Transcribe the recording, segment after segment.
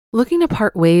Looking to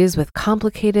part ways with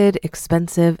complicated,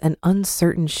 expensive, and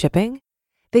uncertain shipping?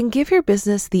 Then give your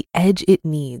business the edge it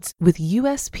needs with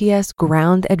USPS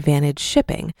Ground Advantage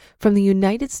shipping from the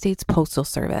United States Postal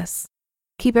Service.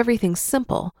 Keep everything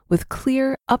simple with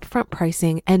clear, upfront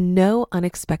pricing and no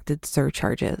unexpected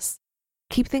surcharges.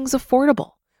 Keep things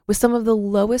affordable with some of the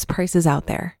lowest prices out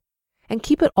there. And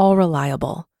keep it all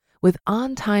reliable with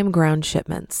on-time ground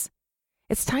shipments.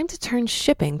 It's time to turn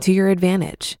shipping to your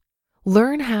advantage.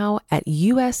 Learn how at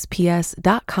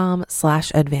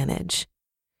USPS.com/advantage.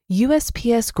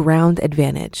 USPS Ground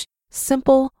Advantage.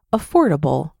 Simple,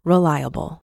 affordable,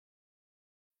 reliable.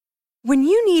 When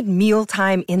you need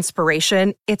mealtime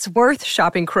inspiration, it's worth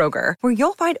shopping Kroger, where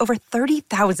you'll find over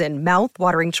 30,000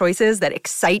 mouth-watering choices that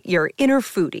excite your inner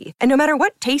foodie. And no matter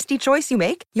what tasty choice you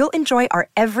make, you'll enjoy our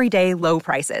everyday low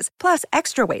prices, plus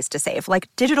extra ways to save, like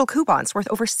digital coupons worth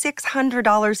over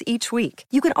 $600 each week.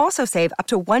 You can also save up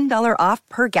to $1 off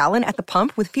per gallon at the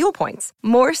pump with fuel points.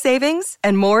 More savings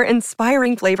and more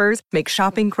inspiring flavors make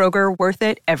shopping Kroger worth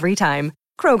it every time.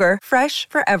 Kroger, fresh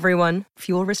for everyone.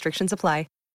 Fuel restrictions apply.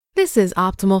 This is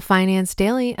Optimal Finance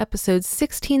Daily, episode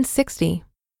 1660.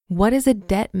 What is a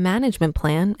debt management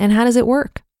plan and how does it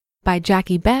work? By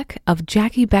Jackie Beck of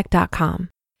JackieBeck.com.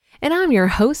 And I'm your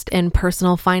host and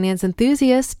personal finance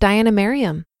enthusiast, Diana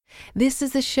Merriam. This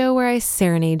is the show where I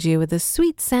serenade you with the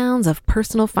sweet sounds of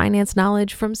personal finance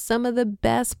knowledge from some of the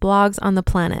best blogs on the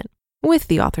planet, with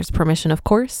the author's permission, of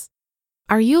course.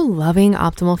 Are you loving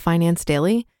Optimal Finance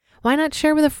Daily? Why not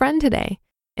share with a friend today?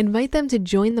 Invite them to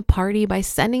join the party by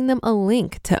sending them a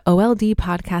link to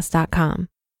oldpodcast.com.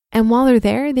 And while they're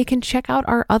there, they can check out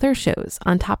our other shows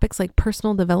on topics like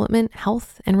personal development,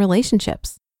 health, and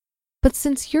relationships. But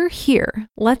since you're here,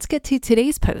 let's get to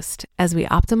today's post as we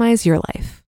optimize your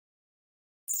life.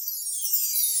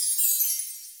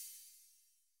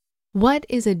 What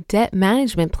is a debt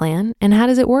management plan and how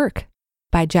does it work?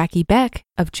 By Jackie Beck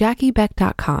of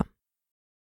JackieBeck.com.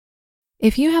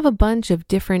 If you have a bunch of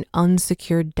different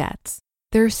unsecured debts,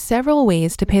 there are several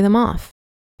ways to pay them off.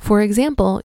 For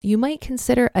example, you might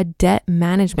consider a debt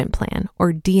management plan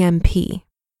or DMP.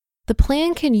 The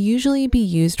plan can usually be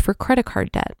used for credit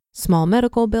card debt, small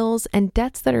medical bills, and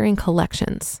debts that are in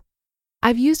collections.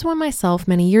 I've used one myself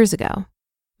many years ago.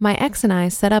 My ex and I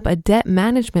set up a debt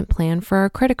management plan for our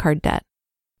credit card debt.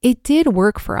 It did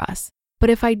work for us. But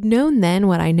if I'd known then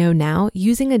what I know now,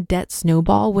 using a debt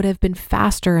snowball would have been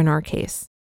faster in our case.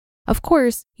 Of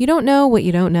course, you don't know what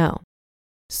you don't know.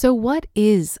 So what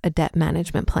is a debt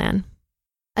management plan?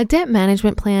 A debt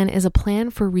management plan is a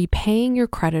plan for repaying your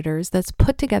creditors that's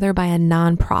put together by a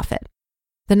nonprofit.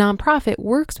 The nonprofit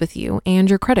works with you and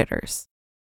your creditors.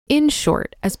 In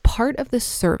short, as part of the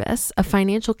service, a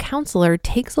financial counselor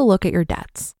takes a look at your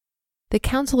debts. The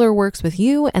counselor works with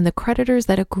you and the creditors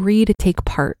that agree to take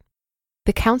part.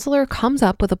 The counselor comes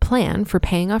up with a plan for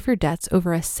paying off your debts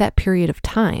over a set period of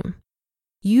time.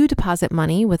 You deposit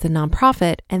money with the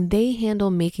nonprofit and they handle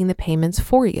making the payments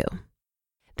for you.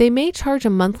 They may charge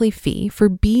a monthly fee for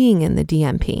being in the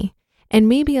DMP and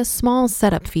maybe a small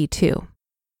setup fee too.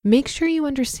 Make sure you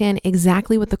understand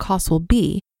exactly what the costs will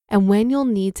be and when you'll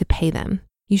need to pay them.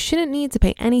 You shouldn't need to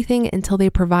pay anything until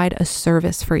they provide a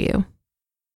service for you.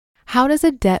 How does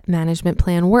a debt management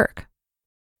plan work?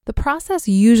 The process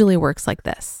usually works like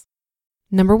this.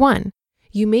 Number 1,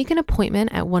 you make an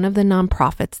appointment at one of the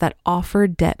nonprofits that offer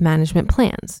debt management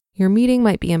plans. Your meeting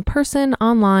might be in person,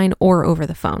 online, or over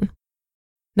the phone.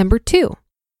 Number 2,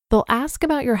 they'll ask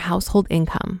about your household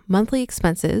income, monthly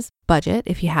expenses, budget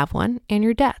if you have one, and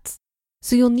your debts.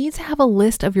 So you'll need to have a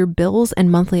list of your bills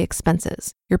and monthly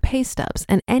expenses, your pay stubs,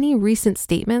 and any recent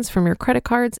statements from your credit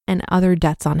cards and other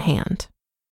debts on hand.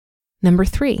 Number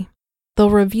 3, they'll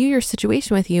review your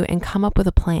situation with you and come up with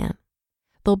a plan.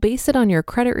 They'll base it on your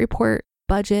credit report,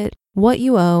 budget, what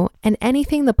you owe, and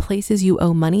anything the places you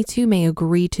owe money to may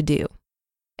agree to do.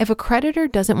 If a creditor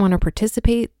doesn't want to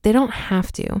participate, they don't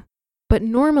have to. But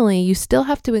normally, you still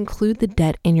have to include the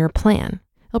debt in your plan.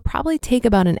 It'll probably take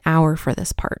about an hour for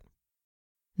this part.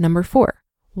 Number 4,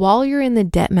 while you're in the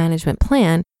debt management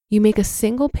plan, you make a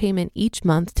single payment each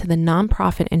month to the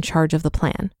nonprofit in charge of the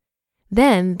plan.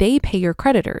 Then they pay your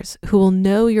creditors, who will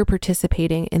know you're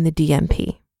participating in the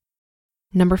DMP.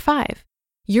 Number 5,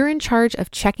 you're in charge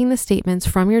of checking the statements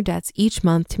from your debts each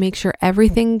month to make sure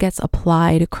everything gets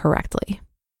applied correctly.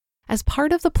 As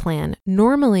part of the plan,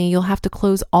 normally you'll have to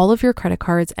close all of your credit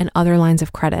cards and other lines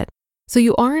of credit. So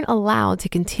you aren't allowed to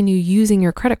continue using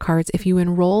your credit cards if you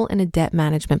enroll in a debt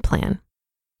management plan.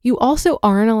 You also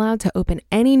aren't allowed to open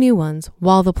any new ones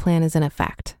while the plan is in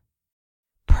effect.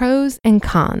 Pros and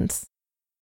cons.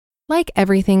 Like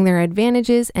everything, there are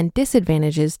advantages and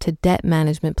disadvantages to debt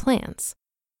management plans.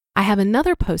 I have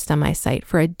another post on my site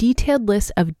for a detailed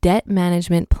list of debt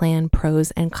management plan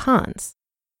pros and cons.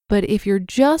 But if you're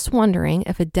just wondering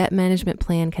if a debt management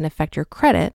plan can affect your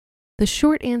credit, the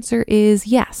short answer is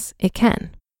yes, it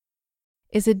can.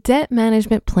 Is a debt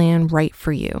management plan right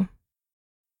for you?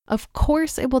 Of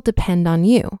course, it will depend on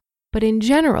you, but in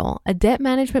general, a debt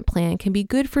management plan can be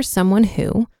good for someone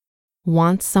who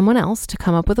wants someone else to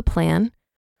come up with a plan,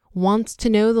 wants to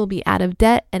know they'll be out of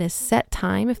debt at a set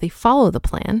time if they follow the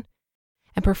plan,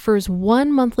 and prefers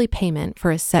one monthly payment for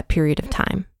a set period of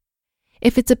time.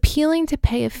 If it's appealing to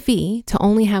pay a fee to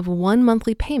only have one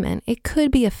monthly payment, it could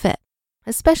be a fit,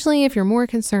 especially if you're more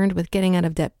concerned with getting out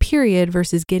of debt period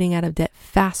versus getting out of debt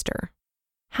faster.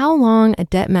 How long a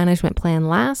debt management plan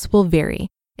lasts will vary.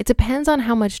 It depends on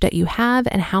how much debt you have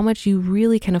and how much you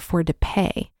really can afford to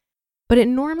pay. But it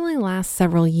normally lasts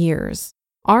several years.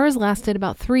 Ours lasted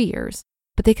about 3 years,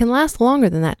 but they can last longer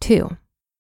than that too.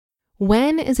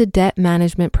 When is a debt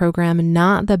management program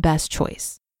not the best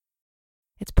choice?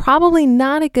 It's probably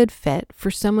not a good fit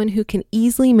for someone who can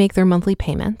easily make their monthly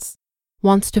payments,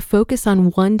 wants to focus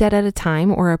on one debt at a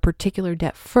time or a particular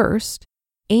debt first,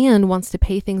 and wants to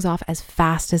pay things off as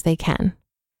fast as they can.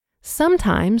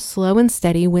 Sometimes slow and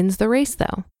steady wins the race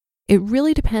though. It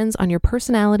really depends on your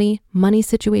personality, money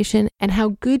situation, and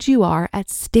how good you are at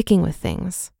sticking with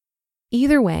things.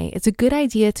 Either way, it's a good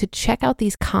idea to check out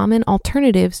these common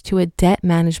alternatives to a debt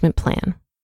management plan.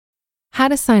 How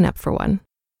to sign up for one.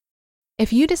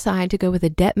 If you decide to go with a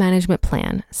debt management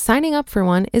plan, signing up for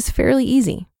one is fairly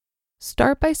easy.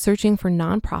 Start by searching for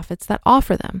nonprofits that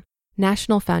offer them.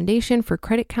 National Foundation for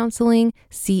Credit Counseling,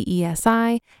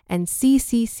 CESI, and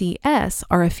CCCS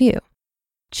are a few.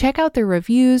 Check out their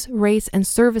reviews, rates, and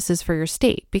services for your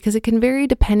state because it can vary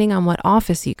depending on what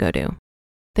office you go to.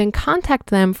 Then contact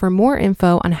them for more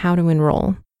info on how to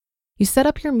enroll. You set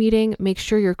up your meeting, make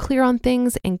sure you're clear on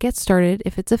things, and get started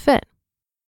if it's a fit.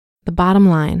 The bottom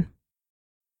line.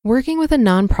 Working with a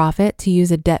nonprofit to use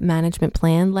a debt management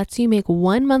plan lets you make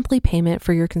one monthly payment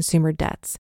for your consumer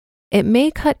debts. It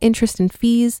may cut interest and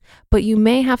fees, but you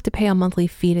may have to pay a monthly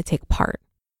fee to take part.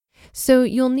 So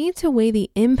you'll need to weigh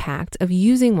the impact of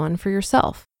using one for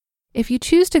yourself. If you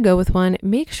choose to go with one,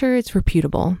 make sure it's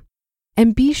reputable.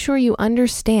 And be sure you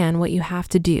understand what you have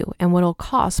to do and what it'll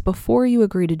cost before you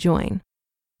agree to join.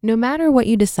 No matter what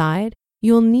you decide,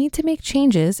 you'll need to make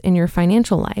changes in your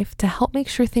financial life to help make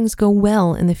sure things go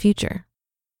well in the future.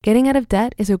 Getting out of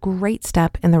debt is a great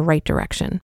step in the right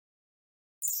direction.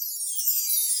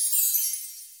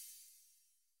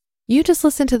 You just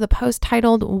listened to the post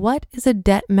titled, "What is a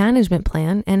Debt Management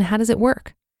Plan and How Does It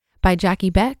Work?" by Jackie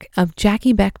Beck of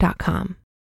JackieBeck.com.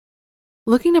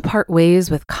 Looking to part ways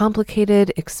with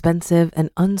complicated, expensive, and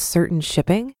uncertain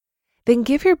shipping? Then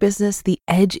give your business the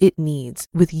edge it needs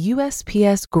with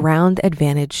USPS Ground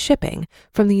Advantage shipping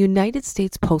from the United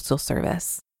States Postal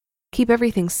Service. Keep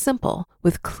everything simple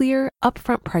with clear,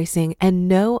 upfront pricing and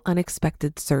no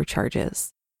unexpected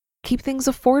surcharges. Keep things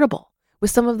affordable with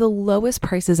some of the lowest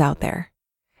prices out there.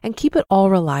 And keep it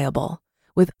all reliable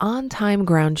with on-time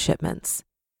ground shipments.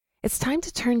 It's time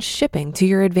to turn shipping to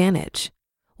your advantage.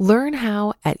 Learn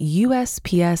how at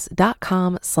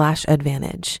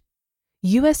USPS.com/advantage.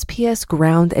 USPS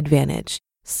Ground Advantage.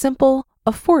 Simple,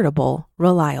 affordable,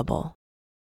 reliable.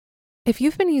 If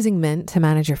you've been using Mint to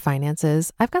manage your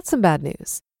finances, I've got some bad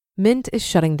news. Mint is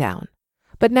shutting down.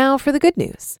 But now for the good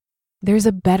news. There's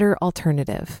a better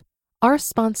alternative. Our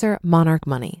sponsor, Monarch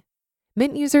Money.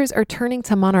 Mint users are turning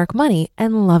to Monarch Money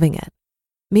and loving it.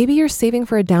 Maybe you're saving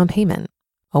for a down payment,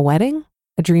 a wedding,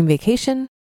 a dream vacation,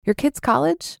 your kids'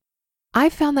 college.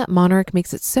 I've found that Monarch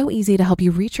makes it so easy to help you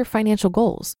reach your financial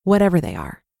goals, whatever they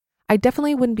are. I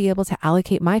definitely wouldn't be able to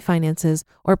allocate my finances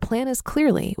or plan as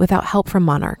clearly without help from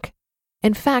Monarch.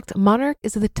 In fact, Monarch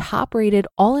is the top-rated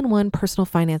all-in-one personal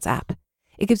finance app.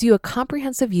 It gives you a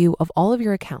comprehensive view of all of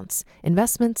your accounts,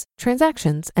 investments,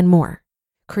 transactions, and more.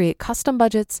 Create custom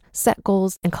budgets, set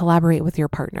goals, and collaborate with your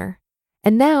partner.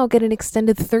 And now get an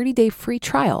extended 30-day free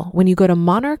trial when you go to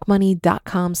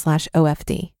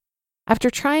monarchmoney.com/OFD. After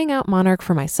trying out Monarch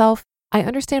for myself, I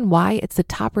understand why it's the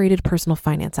top-rated personal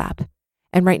finance app.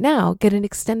 And right now, get an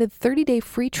extended 30-day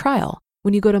free trial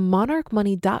when you go to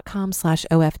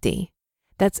monarchmoney.com/OFD.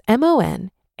 That's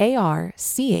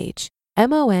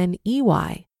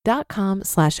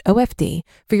monarchmoney.com/OFD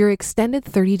for your extended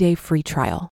 30-day free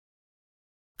trial.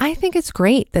 I think it's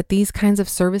great that these kinds of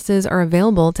services are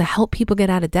available to help people get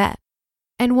out of debt.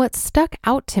 And what stuck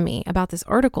out to me about this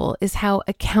article is how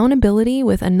accountability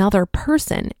with another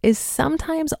person is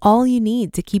sometimes all you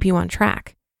need to keep you on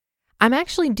track. I'm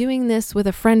actually doing this with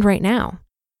a friend right now.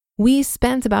 We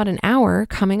spent about an hour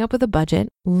coming up with a budget,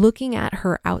 looking at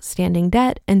her outstanding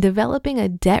debt, and developing a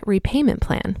debt repayment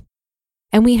plan.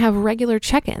 And we have regular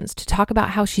check-ins to talk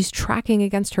about how she's tracking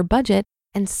against her budget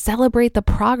and celebrate the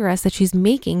progress that she's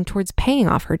making towards paying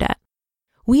off her debt.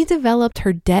 We developed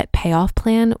her debt payoff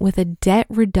plan with a debt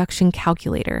reduction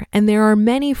calculator, and there are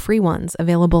many free ones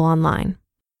available online.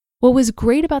 What was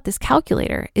great about this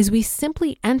calculator is we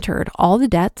simply entered all the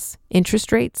debts,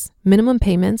 interest rates, minimum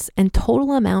payments, and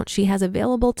total amount she has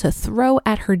available to throw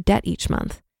at her debt each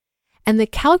month. And the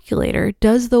calculator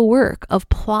does the work of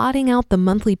plotting out the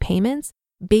monthly payments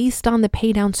based on the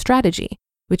paydown strategy,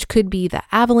 which could be the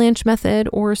avalanche method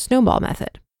or snowball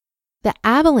method. The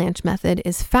avalanche method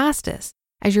is fastest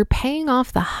as you're paying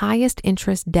off the highest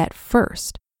interest debt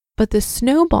first. But the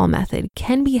snowball method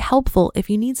can be helpful if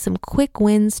you need some quick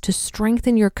wins to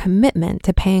strengthen your commitment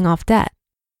to paying off debt.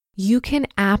 You can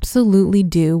absolutely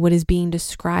do what is being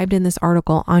described in this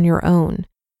article on your own,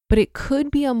 but it could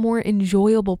be a more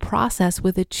enjoyable process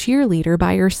with a cheerleader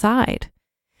by your side.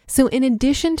 So in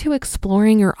addition to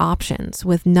exploring your options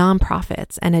with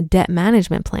nonprofits and a debt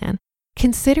management plan,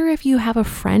 consider if you have a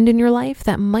friend in your life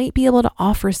that might be able to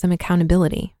offer some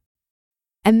accountability.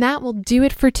 And that will do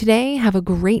it for today. Have a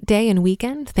great day and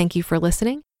weekend. Thank you for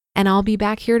listening. And I'll be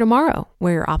back here tomorrow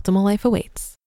where your optimal life awaits.